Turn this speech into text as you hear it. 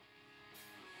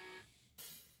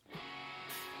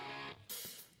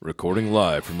Recording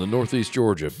live from the Northeast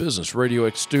Georgia Business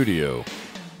RadioX studio.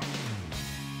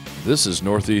 This is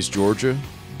Northeast Georgia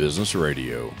Business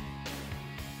Radio.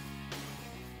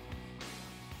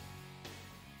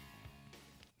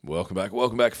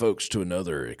 Welcome back, folks, to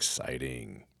another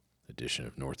exciting edition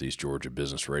of Northeast Georgia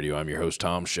Business Radio. I'm your host,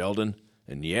 Tom Sheldon,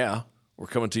 and yeah, we're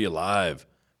coming to you live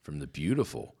from the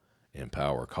beautiful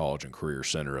Empower College and Career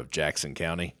Center of Jackson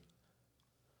County.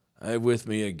 I have with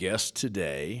me a guest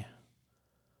today.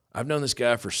 I've known this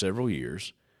guy for several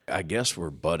years. I guess we're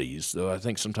buddies, though I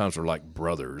think sometimes we're like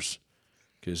brothers.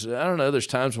 Because, I don't know, there's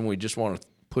times when we just want to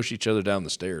push each other down the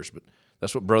stairs, but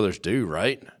that's what brothers do,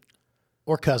 right?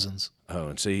 Or cousins. Oh,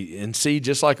 and see,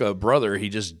 just like a brother, he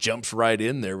just jumps right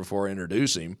in there before I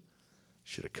introduce him.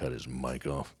 Should have cut his mic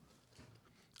off.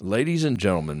 Ladies and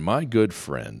gentlemen, my good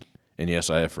friend, and yes,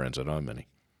 I have friends, I don't have many,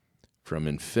 from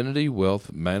Infinity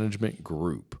Wealth Management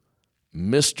Group,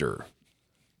 Mr.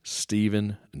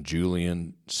 Steven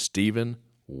Julian. Steven,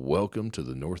 welcome to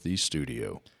the Northeast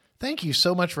studio. Thank you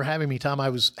so much for having me, Tom. I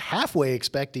was halfway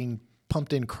expecting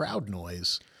pumped-in crowd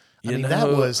noise.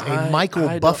 That was a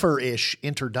Michael Buffer-ish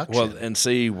introduction. Well, and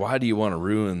see, why do you want to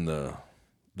ruin the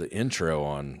intro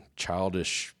on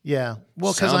childish? Yeah,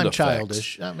 well, because I'm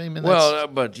childish.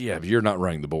 But you're not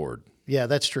running the board. Yeah,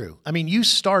 that's true. I mean, you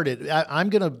started.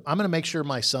 I'm gonna make sure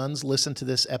my sons listen to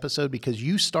this episode because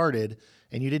you started.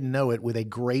 And you didn't know it with a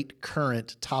great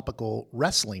current topical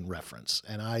wrestling reference.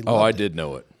 And I did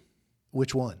know it.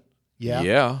 Which one? Yeah.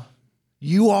 Yeah.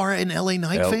 You are an LA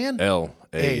Knight fan?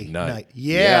 L.A. Knight.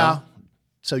 Yeah.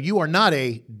 So you are not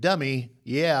a dummy.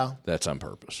 Yeah. That's on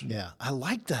purpose. Yeah. I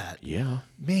like that. Yeah.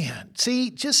 Man. See,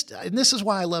 and this is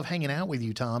why I love hanging out with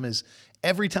you, Tom, is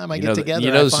every time I get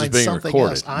together, I find something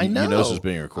recorded. else. I know. You know this is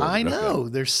being recorded. I know.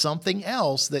 Okay. There's something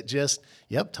else that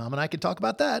Tom and I can talk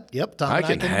about that. Yep, Tom and I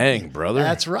can hang, brother.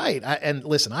 That's right. And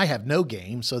listen, I have no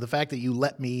game, so the fact that you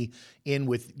let me in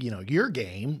with, your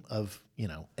game of,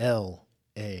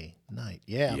 L.A. Knight.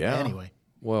 Yeah. Anyway.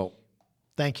 Well.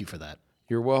 Thank you for that.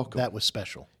 You're welcome. That was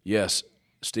special. Yes.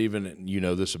 Stephen, you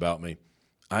know this about me.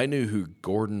 I knew who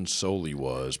Gordon Soley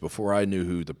was before I knew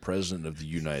who the President of the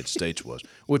United States was,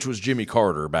 which was Jimmy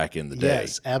Carter back in the day.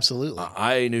 Yes, absolutely.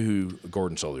 I knew who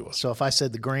Gordon Soley was. So if I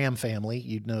said the Graham family,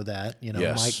 you'd know that.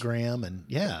 Yes. Mike Graham, and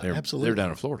absolutely. They were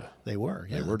down in Florida. They were,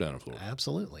 yeah. They were down in Florida.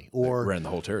 Absolutely. They ran the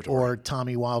whole territory. Or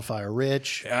Tommy Wildfire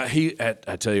Rich. I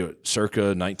tell you,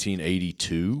 circa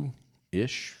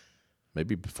 1982-ish,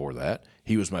 maybe before that,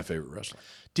 he was my favorite wrestler.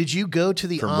 Did you go to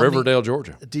the from Riverdale,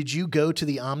 Georgia? Did you go to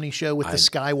the Omni show with the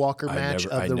Skywalker match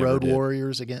of the Road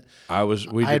Warriors again? I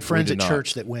had friends at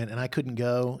church that went, and I couldn't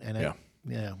go. And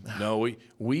no,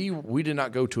 we did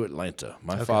not go to Atlanta.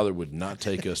 My father would not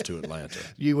take us to Atlanta.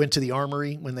 You went to the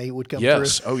Armory when they would come through?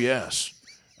 Oh, yes.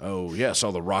 Oh, yeah,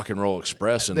 saw the Rock and Roll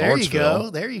Express in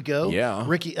Lawrenceville. There you go. Yeah.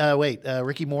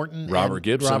 Ricky Morton. Robert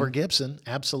Gibson,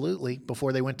 absolutely,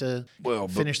 before they went to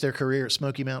finish their career at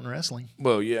Smoky Mountain Wrestling.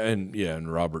 Well,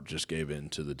 and Robert just gave in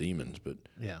to the demons, but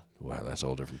wow, that's a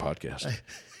whole different podcast.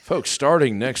 Folks,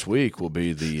 starting next week will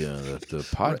be the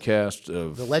podcast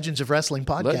of... The Legends of Wrestling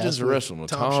podcast. Legends of Wrestling with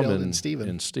Tom and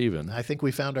Steven. I think we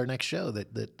found our next show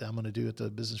that I'm going to do at the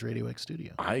Business RadioX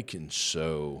studio. I can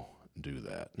so do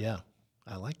that. Yeah.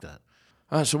 I like that.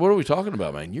 So what are we talking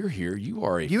about, man? You're here. You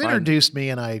are You introduced me,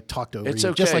 and I talked over you. It's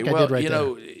okay. Just like I did right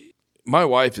there. My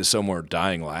wife is somewhere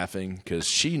dying laughing because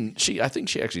I think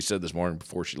she actually said this morning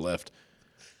before she left,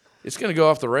 it's going to go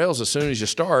off the rails as soon as you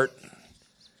start.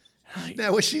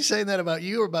 Now, was she saying that about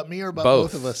you or about me or about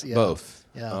both of us? Yeah. Both.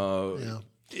 Yeah.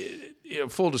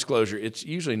 Full disclosure, it's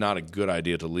usually not a good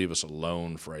idea to leave us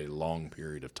alone for a long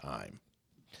period of time.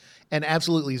 And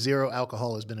absolutely zero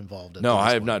alcohol has been involved. No,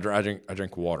 I have not. I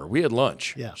drink water. We had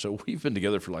lunch. Yeah. So we've been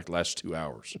together for like the last 2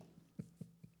 hours.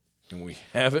 And we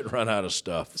haven't run out of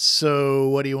stuff. So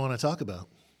what do you want to talk about?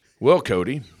 Well,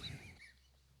 Cody.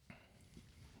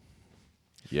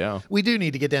 Yeah. We do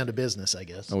need to get down to business, I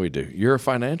guess. Oh, we do. You're a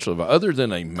financial advisor. Other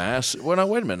than a massive... Well, now,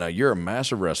 wait a minute. Now, you're a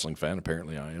massive wrestling fan.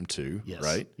 Apparently, I am too. Yes.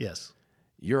 Right? Yes.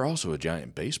 You're also a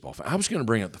giant baseball fan. I was going to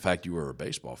bring up the fact you were a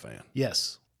baseball fan.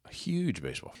 Yes. Huge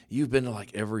baseball. You've been to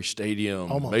like every stadium,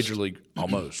 almost. Major League,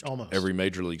 almost every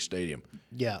Major League stadium.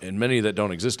 Yeah. And many that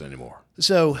don't exist anymore.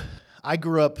 So I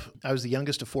grew up, I was the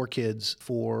youngest of 4 kids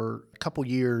for a couple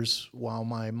years while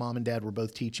my mom and dad were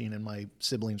both teaching and my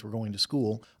siblings were going to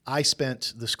school. I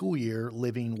spent the school year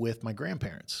living with my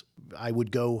grandparents. I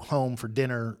would go home for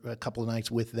dinner a couple of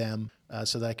nights with them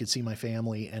so that I could see my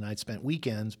family, and I'd spent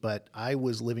weekends, but I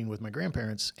was living with my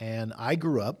grandparents, and I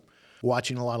grew up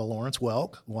watching a lot of Lawrence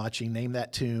Welk, watching Name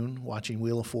That Tune, watching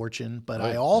Wheel of Fortune, but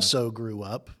I also grew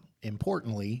up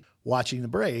importantly, watching the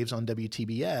Braves on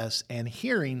WTBS and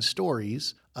hearing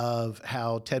stories of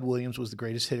how Ted Williams was the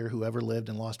greatest hitter who ever lived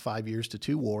and lost 5 years to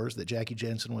 2 wars, that Jackie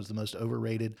Jensen was the most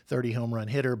overrated 30 home run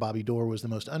hitter, Bobby Doerr was the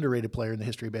most underrated player in the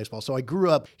history of baseball. So I grew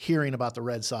up hearing about the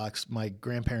Red Sox. My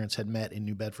grandparents had met in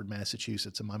New Bedford,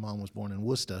 Massachusetts, and my mom was born in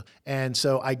Worcester. And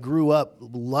so I grew up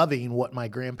loving what my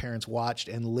grandparents watched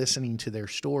and listening to their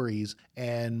stories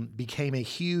and became a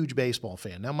huge baseball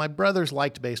fan. Now, my brothers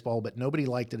liked baseball, but nobody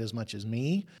liked it as much as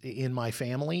me in my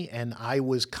family. And I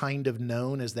was kind of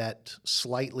known as that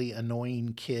slightly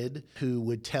annoying kid who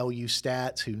would tell you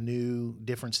stats, who knew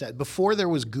different stats. Before there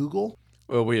was Google,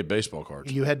 Well, we had baseball cards.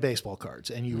 you had baseball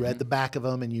cards, and you read the back of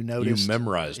them, and you noticed. You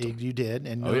memorized them. You did,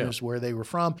 and Oh, yeah. noticed where they were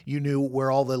from. You knew where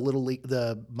all the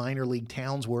the minor league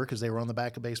towns were because they were on the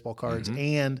back of baseball cards.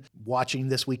 And watching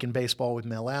This Week in Baseball with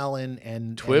Mel Allen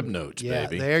and Twib notes, yeah,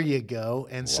 baby. there you go.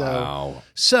 And Wow.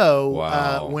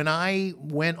 so when I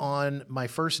went on my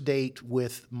first date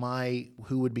with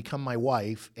who would become my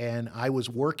wife, and I was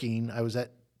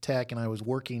at Tech, and I was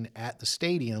working at the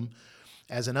stadium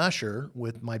as an usher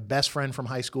with my best friend from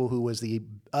high school, who was the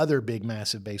other big,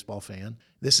 massive baseball fan.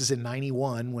 This is in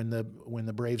 '91 when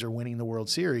the Braves are winning the World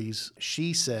Series.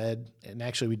 She said, and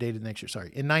actually we dated next year,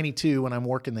 sorry. In '92 when I'm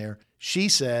working there, she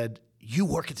said, "You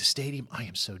work at the stadium? I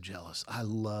am so jealous. I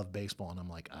love baseball." And I'm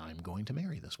like, I'm going to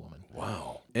marry this woman.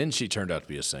 Wow. And she turned out to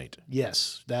be a saint.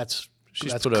 Yes,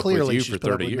 She's that's put up with clearly you she's for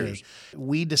put up 30 with me. years.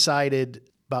 We decided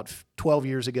about 12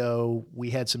 years ago, we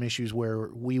had some issues where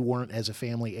we weren't, as a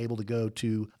family, able to go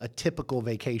to a typical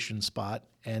vacation spot,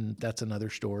 and that's another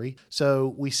story.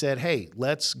 So we said, hey,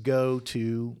 let's go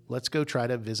try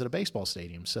to visit a baseball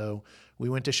stadium. So we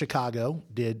went to Chicago,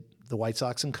 did the White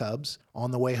Sox and Cubs.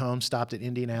 On the way home, stopped at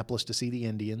Indianapolis to see the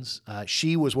Indians.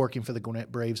 She was working for the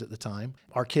Gwinnett Braves at the time.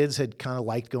 Our kids had kind of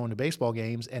liked going to baseball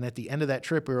games, and at the end of that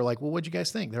trip, we were like, well, what'd you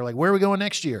guys think? They're like, where are we going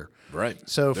next year? Right.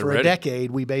 So They're for ready. a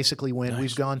decade, we basically went. Nice.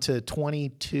 We've gone to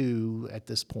 22 at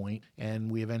this point, and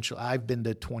I've been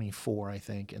to 24, I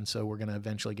think, and so we're going to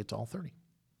eventually get to all 30.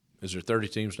 Is there 30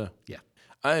 teams now? Yeah.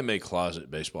 I am a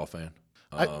closet baseball fan.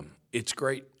 It's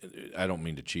great. I don't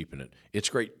mean to cheapen it. It's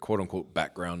great, quote unquote,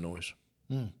 background noise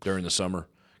during the summer,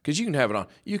 because you can have it on.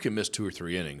 You can miss 2 or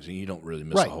 3 innings, and you don't really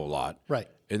miss Right. a whole lot. Right.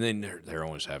 And then they're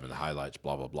always having the highlights,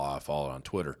 blah blah blah. I follow it on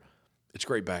Twitter. It's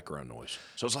great background noise.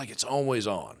 So it's like it's always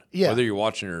on, Yeah. whether you're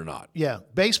watching it or not. Yeah.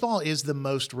 Baseball is the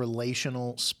most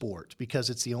relational sport because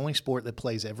it's the only sport that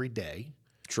plays every day,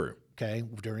 True. okay,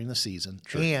 during the season.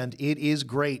 And it is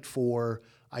great for,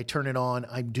 I turn it on,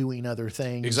 I'm doing other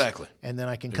things. Exactly. And then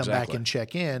I can come back Exactly. and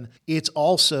check in. It's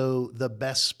also the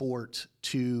best sport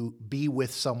to be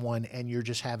with someone and you're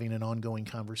just having an ongoing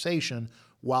conversation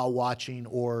while watching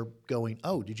or going,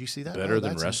 oh, did you see that? Better Oh,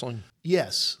 than that's wrestling?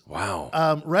 Yes.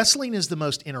 Wow. Wrestling is the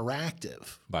most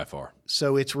interactive. By far.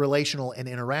 So it's relational and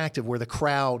interactive where the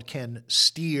crowd can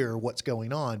steer what's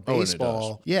going on. Oh, and it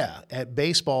Baseball, at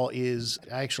baseball is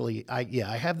actually,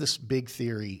 I have this big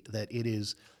theory that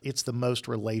it's the most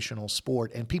relational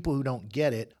sport, and people who don't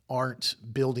get it aren't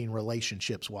building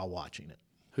relationships while watching it.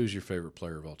 Who's your favorite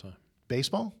player of all time?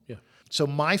 Baseball? Yeah. So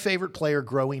my favorite player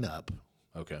growing up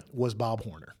Okay. was Bob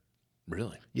Horner.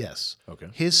 Really? Yes. Okay.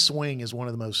 His swing is one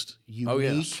of the most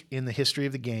unique yes. in the history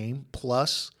of the game.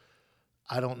 Plus,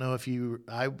 I don't know if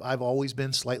I've always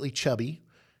been slightly chubby,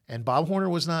 and Bob Horner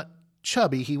was not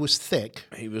chubby. He was thick.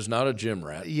 He was not a gym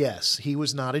rat. Yes, he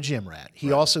was not a gym rat.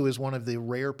 He also is one of the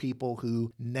rare people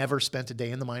who never spent a day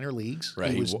in the minor leagues.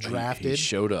 Right. He was drafted. He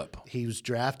showed up. He was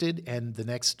drafted, and the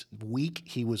next week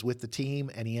he was with the team,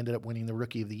 and he ended up winning the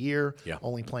Rookie of the Year,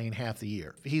 only playing half the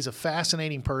year. He's a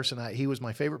fascinating person. He was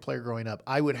my favorite player growing up.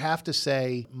 I would have to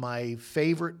say my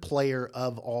favorite player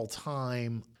of all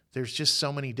time. There's just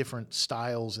so many different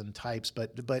styles and types,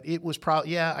 but it was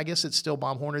probably, I guess it's still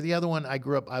Bob Horner. The other one, I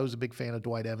was a big fan of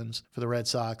Dwight Evans for the Red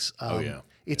Sox.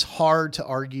 It's hard to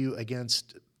argue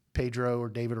against Pedro or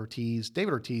David Ortiz.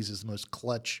 David Ortiz is the most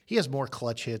clutch. He has more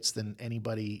clutch hits than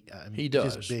anybody. He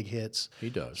does. Just big hits. He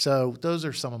does. So those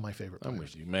are some of my favorite players. I'm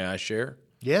with you. May I share?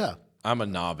 Yeah. I'm a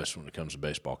novice when it comes to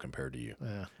baseball compared to you.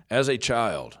 Yeah. As a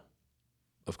child,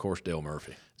 of course, Dale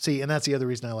Murphy. See, and that's the other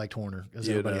reason I liked Horner, because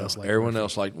everybody else liked everyone Murphy.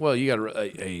 else liked. Well, you got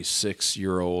a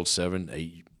 6-year-old,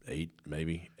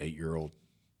 8-year-old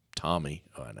Tommy.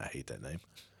 Oh, and I hate that name.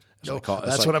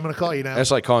 That's what I'm going to call you now. That's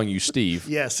like calling you Steve.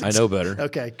 Yes, I know better.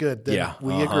 Okay, good. Then Yeah,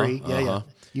 we agree. Yeah.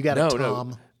 You got a Tom.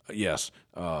 No. Yes.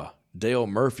 Dale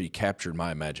Murphy captured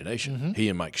my imagination. Mm-hmm. He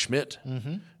and Mike Schmidt.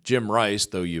 Mm-hmm. Jim Rice,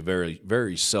 though you very,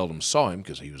 very seldom saw him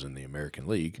because he was in the American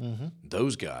League,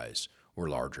 those guys were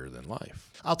larger than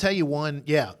life. I'll tell you one.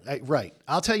 Yeah, right.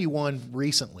 I'll tell you one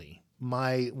recently.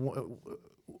 My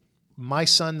my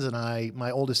sons and I,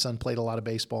 my oldest son played a lot of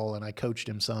baseball and I coached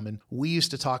him some. And we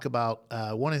used to talk about,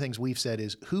 one of the things we've said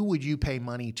is, who would you pay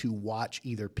money to watch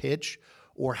either pitch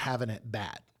or have an at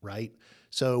bat, right?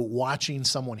 So watching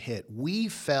someone hit, we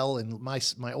fell in,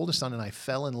 my oldest son and I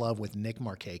fell in love with Nick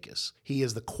Markakis. He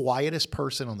is the quietest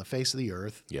person on the face of the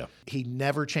earth. Yeah. He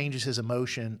never changes his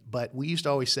emotion, but we used to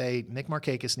always say Nick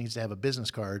Markakis needs to have a business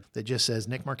card that just says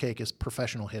Nick Markakis,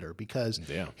 professional hitter, because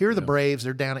here are the Braves.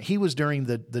 They're down. He was during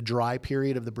the dry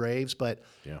period of the Braves, but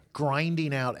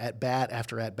grinding out at bat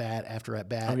after at bat after at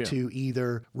bat to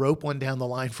either rope one down the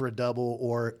line for a double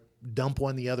or dump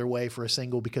one the other way for a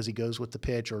single because he goes with the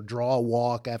pitch, or draw a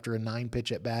walk after a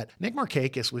 9-pitch at bat. Nick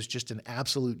Markakis was just an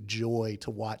absolute joy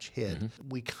to watch hit.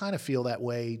 We kind of feel that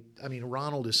way. I mean,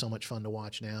 Ronald is so much fun to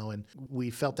watch now, and we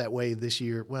felt that way this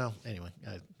year. Well, anyway,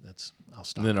 I'll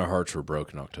stop. And then our hearts were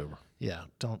broken in October. Yeah,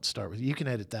 don't start with. You can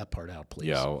edit that part out, please.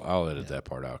 Yeah, I'll edit that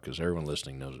part out because everyone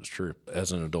listening knows it's true.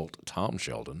 As an adult, Tom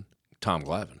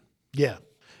Glavine. Yeah,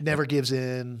 never gives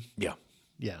in. Yeah.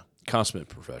 Yeah. Consummate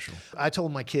professional. I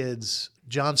told my kids,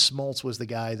 John Smoltz was the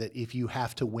guy that if you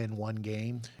have to win one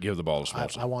game, give the ball to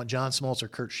Smoltz. I want John Smoltz or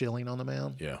Kurt Schilling on the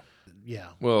mound. Yeah. Yeah.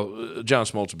 Well, John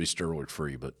Smoltz would be steroid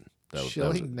free, but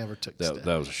Schilling never took steps.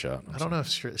 That was a shot. I don't know if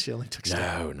Schilling took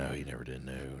steps. No, he never did.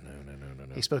 No.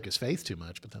 He spoke his faith too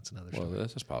much, but that's another story. Well,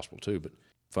 that's possible too. But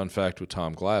fun fact with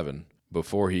Tom Glavine,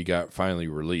 before he got finally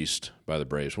released by the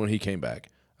Braves, when he came back,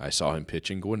 I saw him pitch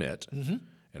in Gwinnett.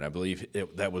 And I believe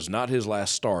that was not his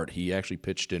last start. He actually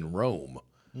pitched in Rome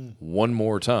one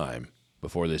more time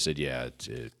before they said,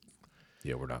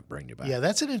 we're not bringing you back. Yeah,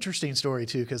 that's an interesting story,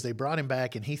 too, because they brought him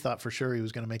back, and he thought for sure he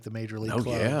was going to make the Major League Club.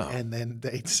 Yeah. And then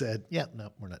they said,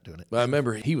 no, we're not doing it. But I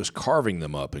remember he was carving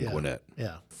them up in Gwinnett.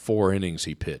 Yeah. 4 innings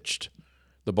he pitched.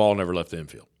 The ball never left the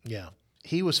infield. Yeah.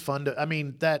 He was fun to – I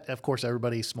mean, that, of course,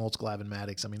 everybody Smoltz, Glavine,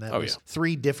 Maddox. I mean, that was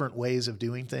 3 different ways of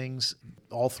doing things,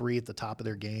 all 3 at the top of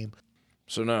their game.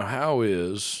 So now how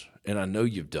is, and I know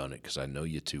you've done it because I know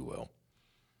you too well,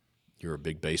 you're a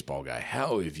big baseball guy.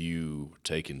 How have you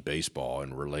taken baseball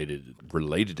and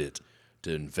related it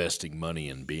to investing money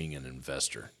and being an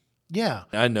investor? Yeah.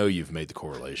 I know you've made the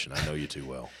correlation. I know you too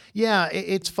well. Yeah,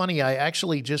 it's funny. I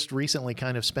actually just recently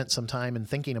kind of spent some time in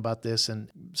thinking about this and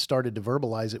started to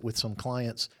verbalize it with some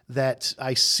clients that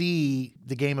I see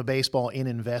the game of baseball in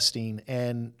investing.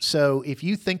 And so if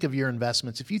you think of your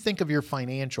investments, if you think of your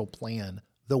financial plan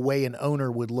the way an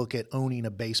owner would look at owning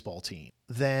a baseball team,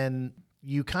 then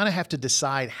you kind of have to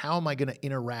decide, how am I going to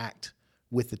interact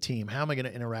with the team? How am I going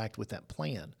to interact with that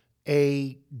plan?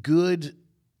 A good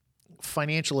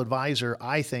financial advisor,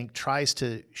 I think, tries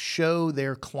to show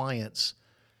their clients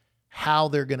how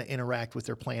they're going to interact with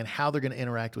their plan, how they're going to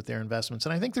interact with their investments.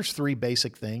 And I think there's 3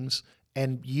 basic things,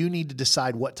 and you need to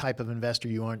decide what type of investor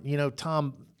you are. You know,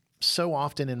 Tom, so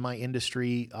often in my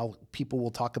industry, people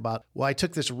will talk about, well, I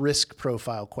took this risk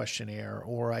profile questionnaire,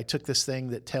 or I took this thing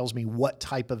that tells me what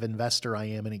type of investor I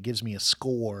am, and it gives me a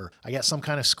score. I got some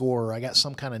kind of score, or I got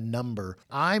some kind of number.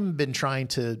 I've been trying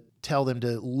to tell them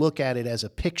to look at it as a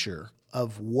picture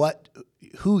of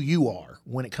who you are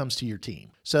when it comes to your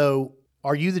team. So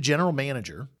are you the general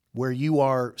manager where you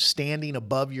are standing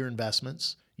above your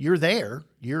investments? You're there,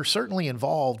 you're certainly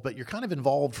involved, but you're kind of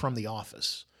involved from the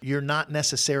office. You're not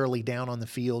necessarily down on the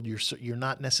field. You're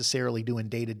not necessarily doing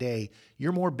day-to-day.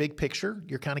 You're more big picture.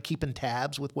 You're kind of keeping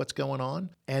tabs with what's going on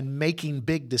and making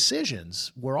big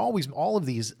decisions. All of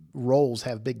these roles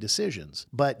have big decisions,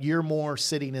 but you're more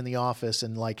sitting in the office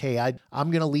and like, hey, I'm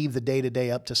going to leave the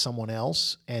day-to-day up to someone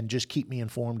else and just keep me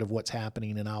informed of what's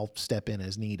happening, and I'll step in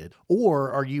as needed.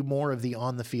 Or are you more of the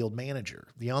on-the-field manager?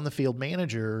 The on-the-field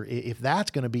manager, if that's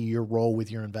going to be your role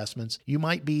with your investments, you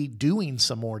might be doing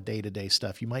some more day-to-day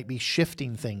stuff. You might be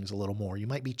shifting things a little more. You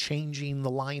might be changing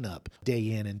the lineup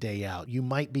day in and day out. You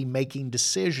might be making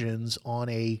decisions on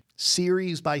a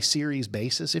series by series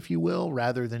basis, if you will,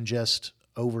 rather than just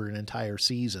over an entire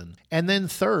season. And then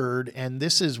third, and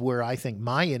this is where I think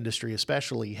my industry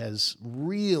especially has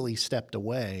really stepped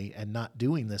away and not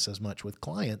doing this as much with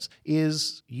clients,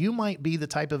 is you might be the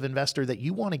type of investor that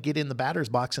you want to get in the batter's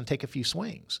box and take a few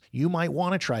swings. You might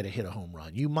want to try to hit a home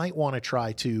run. You might want to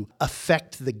try to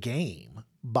affect the game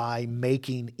by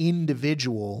making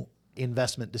individual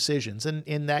investment decisions. And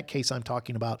in that case, I'm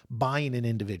talking about buying an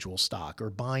individual stock or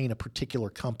buying a particular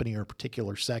company or a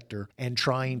particular sector and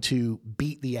trying to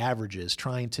beat the averages,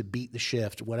 trying to beat the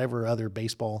shift, whatever other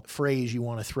baseball phrase you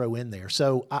want to throw in there.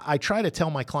 So I try to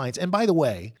tell my clients, and by the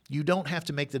way, you don't have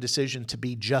to make the decision to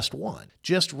be just one.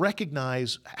 Just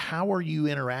recognize, how are you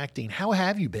interacting? How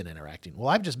have you been interacting? Well,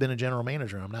 I've just been a general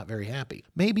manager and I'm not very happy.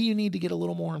 Maybe you need to get a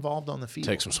little more involved on the field.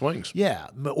 Take some swings. Yeah.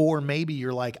 Or maybe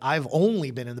you're like, I've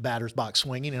only been in the batter's batter's box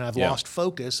swinging, and I've Yeah. lost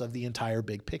focus of the entire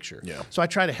big picture. Yeah. So I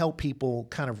try to help people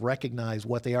kind of recognize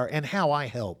what they are and how I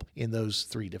help in those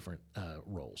three different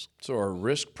roles. So are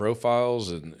risk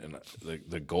profiles and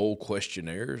the goal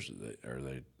questionnaires, are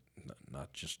they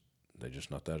not just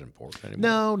not that important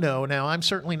anymore? No. Now, I'm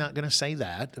certainly not going to say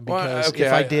that because Well, okay,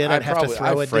 if I did, I'd have to probably-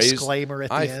 throw I a phrased- disclaimer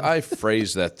at the end. I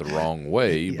phrased that the wrong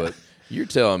way, but you're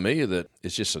telling me that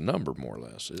it's just a number, more or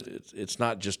less. It's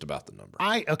not just about the number.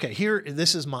 Here,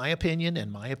 this is my opinion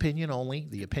and my opinion only.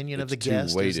 The opinion of the It's too guest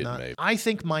is weighted, not. maybe. I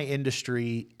think my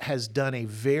industry has done a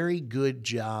very good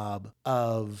job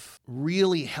of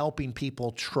really helping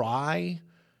people try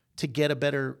to get a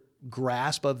better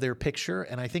grasp of their picture.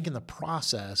 And I think in the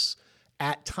process,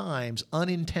 at times,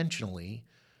 unintentionally,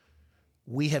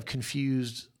 we have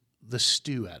confused the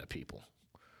stew out of people.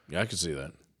 Yeah, I can see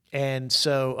that. And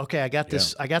so, okay, I got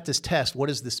this test. What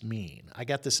does this mean? I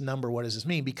got this number. What does this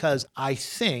mean? Because I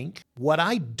think what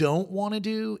I don't want to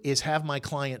do is have my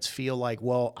clients feel like,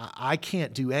 well, I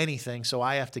can't do anything, so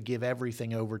I have to give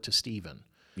everything over to Steven.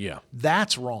 Yeah.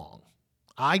 That's wrong.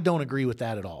 I don't agree with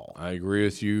that at all. I agree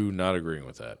with you not agreeing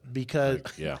with that. Because,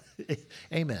 Yeah.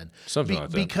 amen. Something like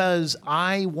that. Because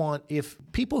I want, if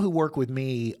people who work with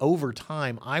me over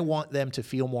time, I want them to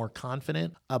feel more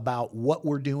confident about what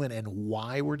we're doing and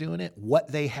why we're doing it, what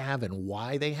they have and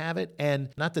why they have it. And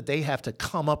not that they have to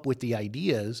come up with the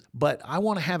ideas, but I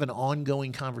want to have an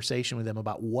ongoing conversation with them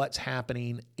about what's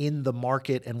happening in the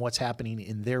market and what's happening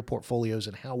in their portfolios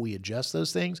and how we adjust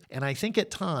those things. And I think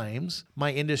at times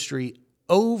my industry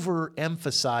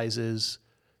overemphasizes,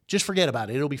 just forget about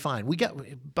it. It'll be fine.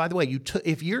 By the way,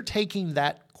 if you're taking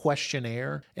that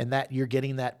questionnaire and that you're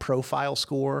getting that profile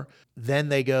score, then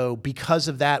they go, because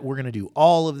of that, we're going to do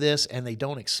all of this, and they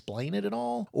don't explain it at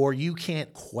all, or you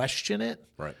can't question it.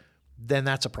 Right. Then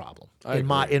that's a problem, I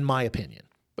in my opinion.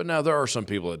 But now there are some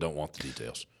people that don't want the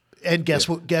details. And guess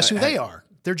who they are?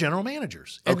 They're general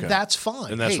managers, and that's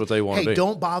fine. And that's what they want to be.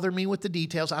 Don't bother me with the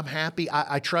details. I'm happy.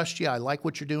 I trust you. I like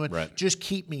what you're doing. Right. Just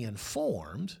keep me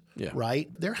informed. Yeah. Right.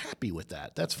 They're happy with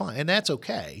that. That's fine, and that's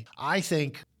okay. I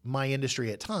think my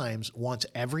industry at times wants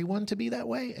everyone to be that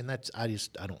way, and I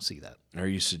don't see that. Are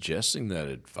you suggesting that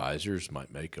advisors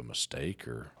might make a mistake,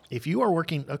 or? If you are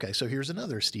working, okay, so here's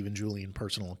another Steven Julian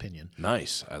personal opinion.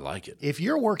 Nice. I like it. If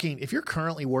you're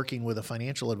currently working with a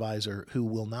financial advisor who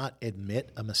will not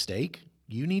admit a mistake,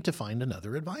 you need to find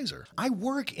another advisor. I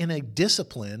work in a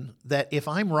discipline that if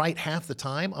I'm right half the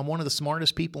time, I'm one of the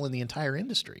smartest people in the entire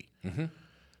industry. Mm-hmm.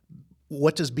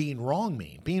 What does being wrong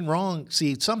mean? Being wrong,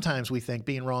 see, sometimes we think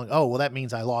being wrong, oh, well, that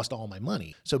means I lost all my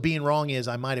money. So being wrong is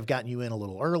I might have gotten you in a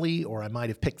little early, or I might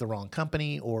have picked the wrong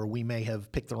company, or we may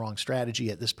have picked the wrong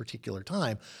strategy at this particular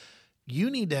time.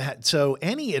 You need to so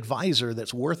any advisor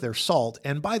that's worth their salt,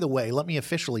 and by the way, let me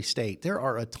officially state, there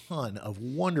are a ton of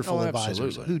wonderful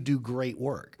advisors who do great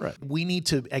work. Right. We need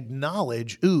to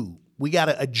acknowledge, we got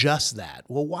to adjust that.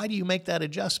 Well, why do you make that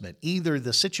adjustment? Either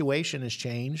the situation has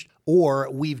changed, or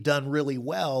we've done really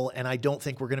well, and I don't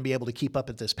think we're going to be able to keep up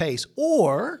at this pace,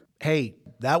 or, hey,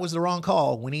 that was the wrong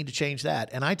call. We need to change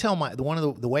that. And I tell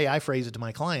the way I phrase it to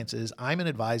my clients is I'm an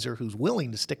advisor who's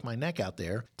willing to stick my neck out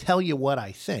there, tell you what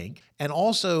I think, and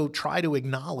also try to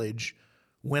acknowledge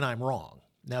when I'm wrong.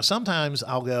 Now, sometimes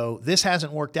I'll go, this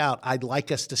hasn't worked out. I'd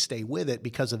like us to stay with it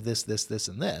because of this,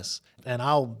 and this. And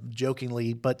I'll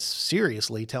jokingly but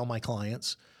seriously tell my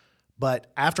clients,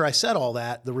 but after I said all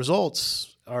that, the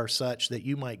results are such that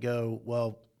you might go,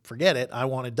 well, forget it. I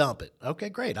want to dump it. Okay,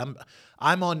 great.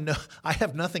 I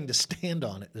have nothing to stand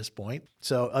on at this point.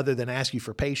 So other than ask you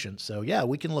for patience. So yeah,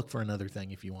 we can look for another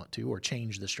thing if you want to, or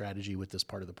change the strategy with this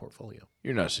part of the portfolio.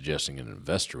 You're not suggesting an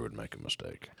investor would make a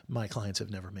mistake. My clients have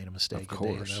never made a mistake. Of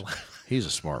course. He's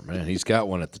a smart man. He's got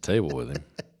one at the table with him.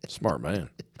 Smart man.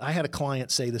 I had a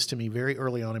client say this to me very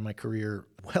early on in my career,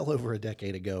 well over a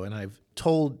decade ago, and I've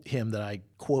told him that I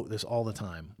quote this all the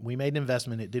time. We made an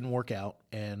investment, it didn't work out,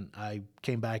 and I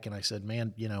came back and I said,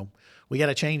 man, we got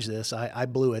to change this. I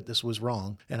blew it. This was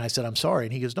wrong. And I said, I'm sorry.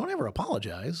 And he goes, don't ever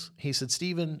apologize. He said,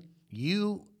 Steven,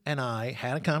 you and I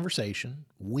had a conversation.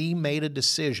 We made a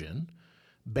decision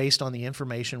based on the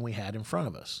information we had in front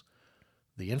of us.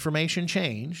 The information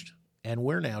changed, and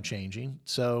we're now changing.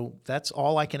 So that's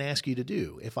all I can ask you to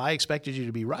do. If I expected you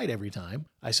to be right every time,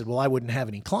 I said, well, I wouldn't have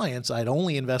any clients. I'd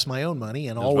only invest my own money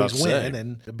and always win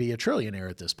and be a trillionaire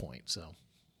at this point. So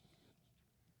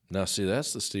now, see,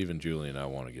 that's the Steven Julian I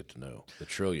want to get to know, the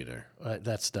trillionaire.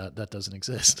 That doesn't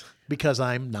exist because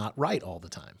I'm not right all the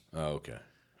time. Oh, okay.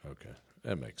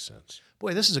 That makes sense.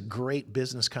 Boy, this is a great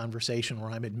business conversation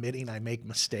where I'm admitting I make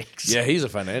mistakes. Yeah, he's a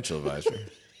financial advisor.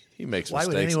 He makes Why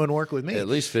mistakes. would anyone work with me? At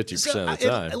least 50% of the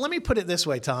time. Let me put it this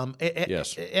way, Tom.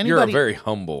 Yes. You're a very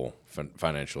humble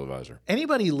financial advisor.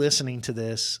 Anybody listening to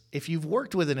this, if you've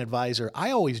worked with an advisor,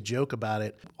 I always joke about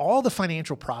it. All the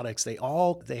financial products, they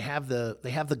have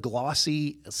the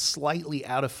glossy, slightly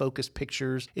out of focus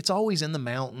pictures. It's always in the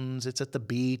mountains. It's at the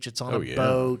beach. It's on a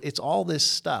boat. It's all this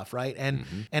stuff, right? And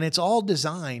it's all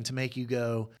designed to make you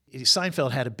go.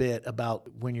 Seinfeld had a bit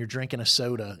about when you're drinking a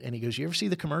soda, and he goes, "You ever see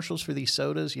the commercials for these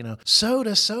sodas? You know,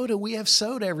 soda, we have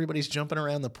soda." Everybody's jumping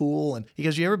around the pool, and he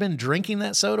goes, "You ever been drinking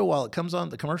that soda while it comes on?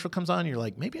 The commercial comes on, and you're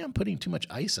like, maybe I'm putting too much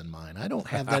ice in mine. I don't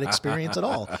have that experience at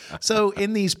all." So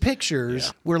in these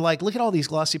pictures, we're like, look at all these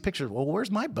glossy pictures. Well, where's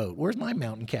my boat? Where's my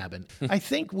mountain cabin? I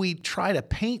think we try to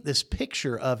paint this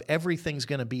picture of everything's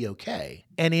going to be okay,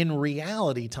 and in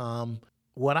reality, Tom,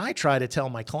 what I try to tell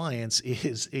my clients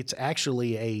is it's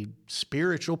actually a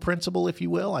spiritual principle, if you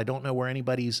will. I don't know where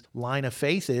anybody's line of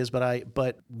faith is,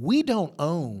 but we don't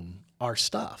own our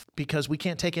stuff because we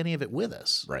can't take any of it with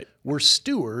us. Right. We're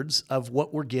stewards of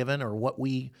what we're given or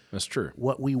That's true.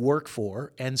 what we work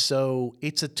for. And so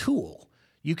it's a tool.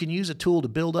 You can use a tool to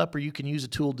build up or you can use a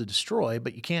tool to destroy,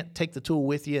 but you can't take the tool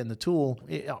with you. And the tool,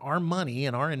 our money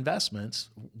and our investments,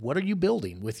 what are you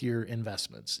building with your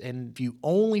investments? And if you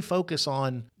only focus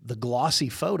on the glossy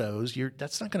photos,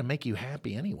 that's not going to make you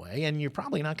happy anyway, and you're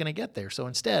probably not going to get there. So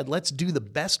instead, let's do the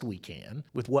best we can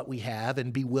with what we have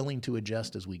and be willing to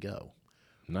adjust as we go.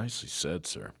 Nicely said,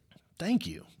 sir. Thank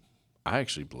you. I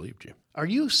actually believed you. Are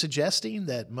you suggesting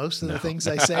that most of the things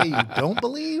I say you don't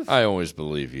believe? I always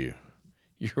believe you.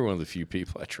 You're one of the few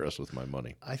people I trust with my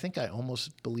money. I think I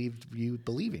almost believed you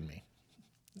believing me.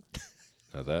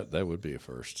 Now that would be a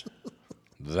first.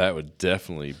 That would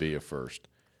definitely be a first.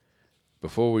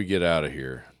 Before we get out of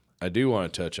here, I do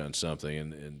want to touch on something,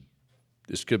 and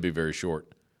this could be very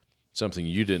short, something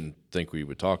you didn't think we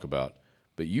would talk about,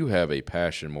 but you have a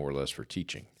passion more or less for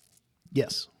teaching.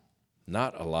 Yes.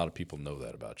 Not a lot of people know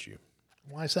that about you.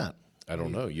 Why is that? I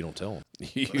don't know. You don't tell them.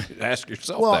 You ask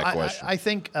yourself that question. I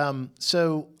think,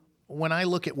 so when I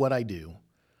look at what I do,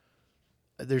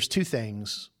 there's two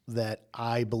things that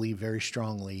I believe very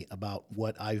strongly about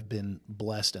what I've been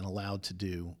blessed and allowed to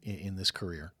do in this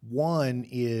career. One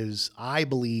is I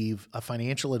believe a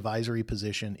financial advisory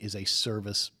position is a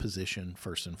service position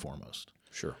first and foremost.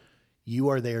 Sure. You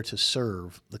are there to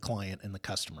serve the client and the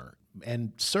customer.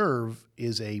 And serve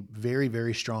is a very,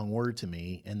 very strong word to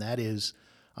me, and that is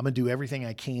I'm going to do everything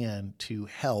I can to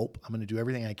help. I'm going to do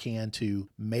everything I can to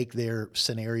make their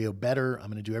scenario better. I'm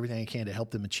going to do everything I can to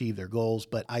help them achieve their goals.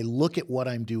 But I look at what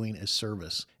I'm doing as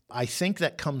service. I think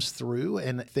that comes through,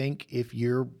 and I think if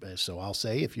you're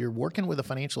working with a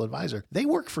financial advisor, they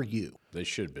work for you. They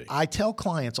should be. I tell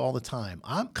clients all the time,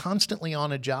 I'm constantly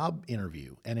on a job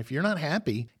interview. And if you're not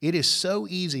happy, it is so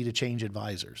easy to change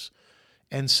advisors.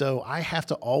 And so I have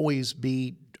to always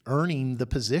be earning the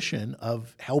position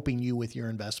of helping you with your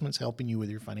investments, helping you with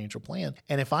your financial plan.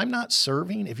 And if I'm not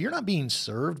serving, if you're not being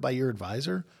served by your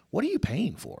advisor, what are you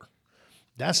paying for?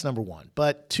 That's number one.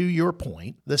 But to your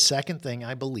point, the second thing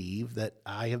I believe that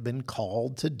I have been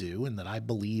called to do and that I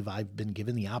believe I've been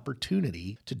given the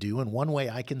opportunity to do, and one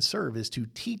way I can serve is to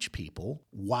teach people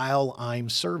while I'm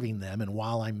serving them and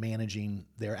while I'm managing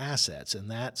their assets. And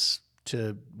that's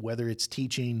to whether it's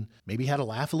teaching maybe how to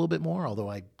laugh a little bit more, although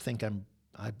I think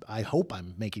I hope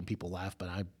I'm making people laugh, but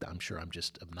I'm sure I'm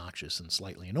just obnoxious and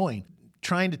slightly annoying.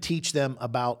 Trying to teach them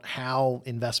about how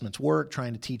investments work,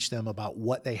 trying to teach them about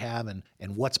what they have and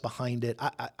what's behind it.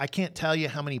 I can't tell you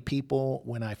how many people,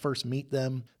 when I first meet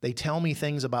them, they tell me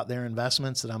things about their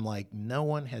investments that I'm like, no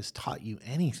one has taught you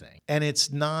anything. And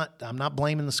I'm not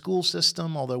blaming the school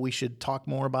system, although we should talk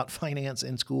more about finance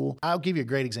in school. I'll give you a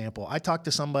great example. I talked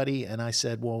to somebody and I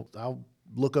said, well, I'll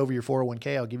look over your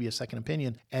 401k, I'll give you a second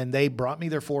opinion. And they brought me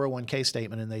their 401k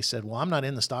statement and they said, well, I'm not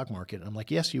in the stock market. And I'm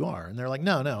like, yes, you are. And they're like,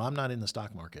 no, I'm not in the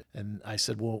stock market. And I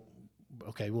said, well,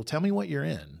 okay, well, tell me what you're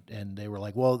in. And they were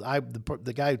like, well,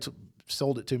 the guy who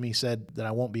sold it to me said that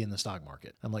I won't be in the stock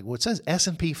market. I'm like, well, it says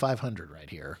S&P 500 right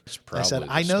here. I said,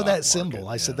 I know that symbol.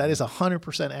 I said, that is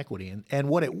 100% equity. And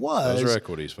what it was, those are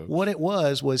equities, folks. What it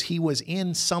was he was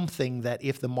in something that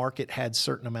if the market had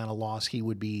certain amount of loss, he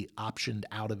would be optioned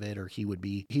out of it, or he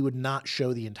would not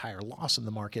show the entire loss in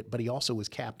the market, but he also was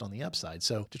capped on the upside.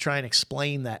 So to try and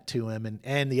explain that to him,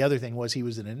 and the other thing was he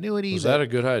was an annuity. Was that a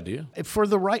good idea?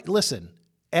 Listen,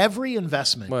 every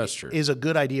investment is a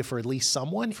good idea for at least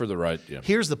someone. For the right, yeah.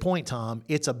 Here's the point, Tom.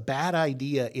 It's a bad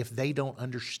idea if they don't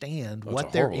understand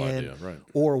what they're in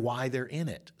or why they're in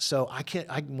it. So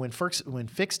when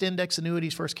fixed index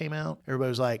annuities first came out, everybody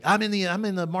was like, I'm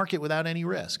in the market without any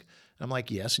risk. I'm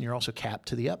like, yes, and you're also capped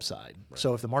to the upside. Right.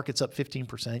 So if the market's up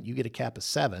 15%, you get a cap of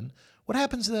 7. What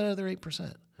happens to that other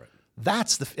 8%? Right.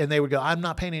 That's and they would go, I'm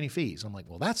not paying any fees. I'm like,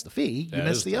 well, that's the fee. You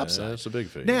missed the upside. That's a big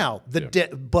fee. Now,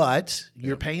 but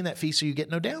you're paying that fee so you get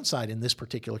no downside in this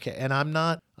particular case. And I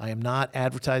am not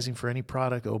advertising for any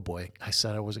product. Oh boy, I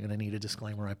said I wasn't going to need a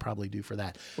disclaimer. I probably do for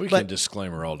that. We can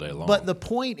disclaimer all day long. But the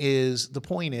point is,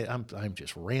 I'm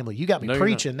just rambling. You got me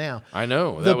preaching now. I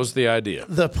know. That was the idea.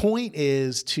 The point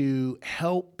is to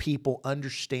help people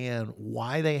understand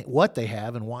what they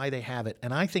have and why they have it.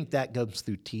 And I think that goes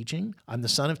through teaching. I'm the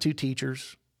son of 2 teachers.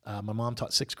 My mom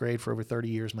taught 6th grade for over 30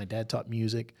 years. My dad taught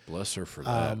music. Bless her for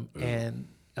that.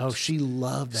 She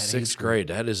loved that 6th grade.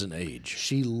 That is an age.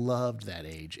 She loved that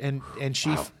age. And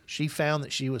she found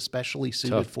that she was specially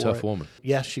suited for it. Tough woman.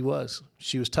 Yes, she was.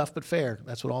 She was tough but fair.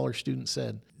 That's what all her students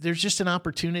said. There's just an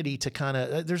opportunity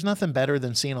to there's nothing better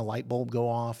than seeing a light bulb go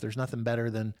off. There's nothing better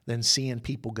than seeing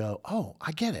people go, oh,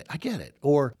 I get it.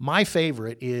 Or my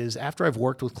favorite is after I've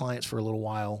worked with clients for a little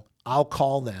while, I'll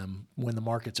call them when the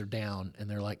markets are down and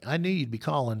they're like, I knew you'd be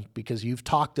calling because you've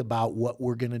talked about what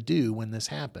we're going to do when this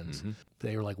happens. Mm-hmm.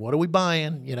 They were like, what are we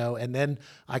buying? And then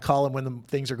I call him when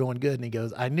things are going good and he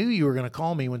goes, I knew you were going to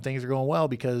call me when things are going well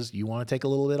because you want to take a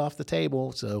little bit off the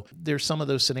table. So there's some of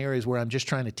those scenarios where I'm just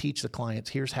trying to teach the clients,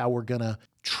 here's how we're going to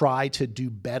try to do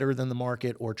better than the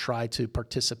market or try to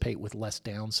participate with less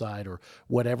downside or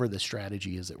whatever the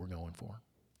strategy is that we're going for.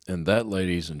 And that,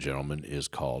 ladies and gentlemen, is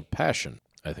called passion.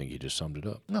 I think you just summed it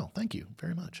up. No, thank you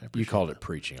very much. You called it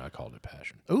preaching. I called it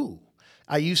passion. Ooh.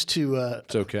 I used to.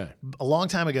 It's okay. A long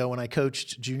time ago when I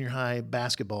coached junior high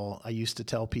basketball, I used to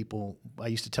tell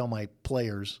my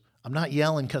players, I'm not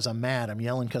yelling because I'm mad. I'm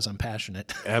yelling because I'm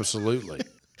passionate. Absolutely.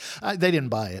 They didn't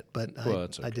buy it, but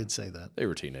okay. I did say that. They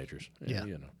were teenagers. Yeah.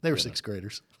 They were 6th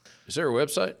graders. Is there a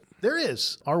website? There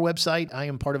is. Our website, I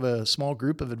am part of a small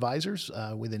group of advisors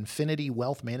with Infinity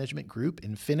Wealth Management Group,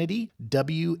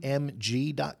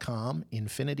 infinitywmg.com,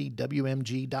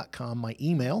 infinitywmg.com. My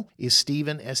email is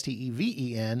Steven,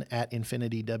 Steven, at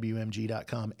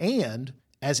infinitywmg.com. And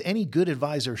as any good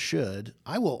advisor should,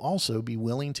 I will also be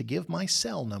willing to give my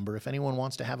cell number if anyone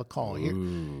wants to have a call.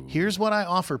 Here's what I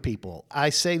offer people.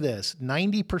 I say this,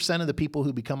 90% of the people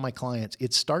who become my clients,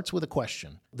 it starts with a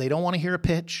question. They don't want to hear a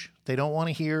pitch. They don't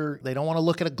want to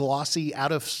look at a glossy,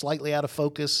 slightly out of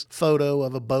focus photo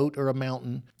of a boat or a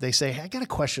mountain. They say, hey, I got a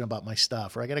question about my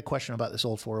stuff, or I got a question about this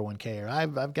old 401k, or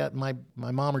I've got my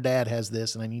mom or dad has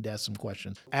this and I need to ask some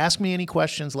questions. Ask me any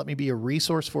questions. Let me be a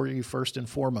resource for you first and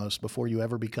foremost before you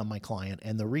ever become my client.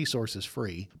 And the resource is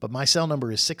free. But my cell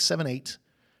number is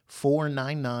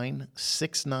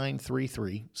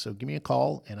 678-499-6933. So give me a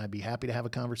call and I'd be happy to have a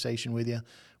conversation with you.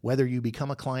 Whether you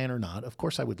become a client or not, of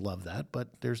course I would love that, but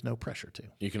there's no pressure to.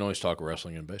 You can always talk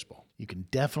wrestling and baseball. You can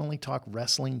definitely talk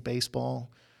wrestling,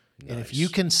 baseball. Nice. And if you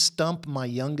can stump my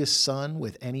youngest son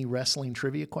with any wrestling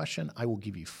trivia question, I will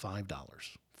give you $5.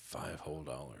 $5 whole.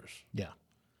 Yeah.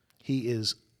 He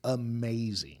is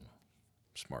amazing.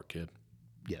 Smart kid.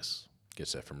 Yes.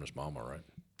 Gets that from his mama, right?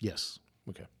 Yes.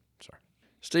 Okay. Sorry.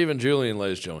 Steven Julian,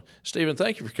 ladies and gentlemen. Steven,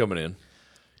 thank you for coming in.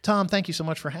 Tom, thank you so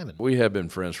much for having me. We have been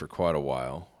friends for quite a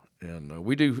while, and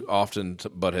we do often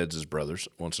butt heads as brothers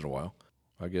once in a while.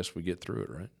 I guess we get through it,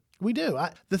 right? We do.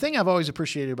 The thing I've always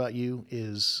appreciated about you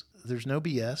is there's no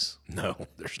BS. No,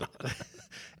 there's not.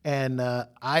 And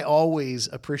I always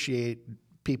appreciate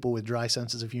people with dry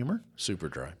senses of humor. Super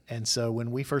dry. And so when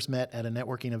we first met at a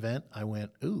networking event, I went,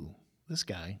 ooh, this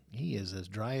guy, he is as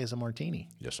dry as a martini.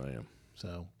 Yes, I am.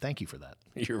 So thank you for that.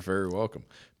 You're very welcome.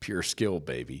 Pure skill,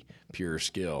 baby. Pure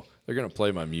skill. They're going to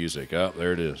play my music. Oh,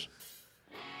 there it is.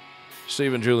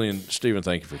 Steven Julian. Steven,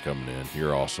 thank you for coming in.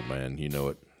 You're awesome, man. You know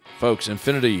it. Folks,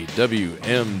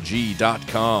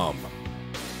 infinitywmg.com.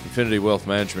 Infinity Wealth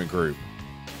Management Group.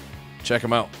 Check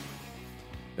them out.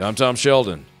 I'm Tom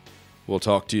Sheldon. We'll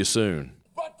talk to you soon.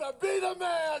 But to beat a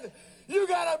man, you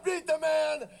got to beat the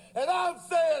man. And I'm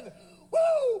saying,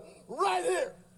 woo, right here.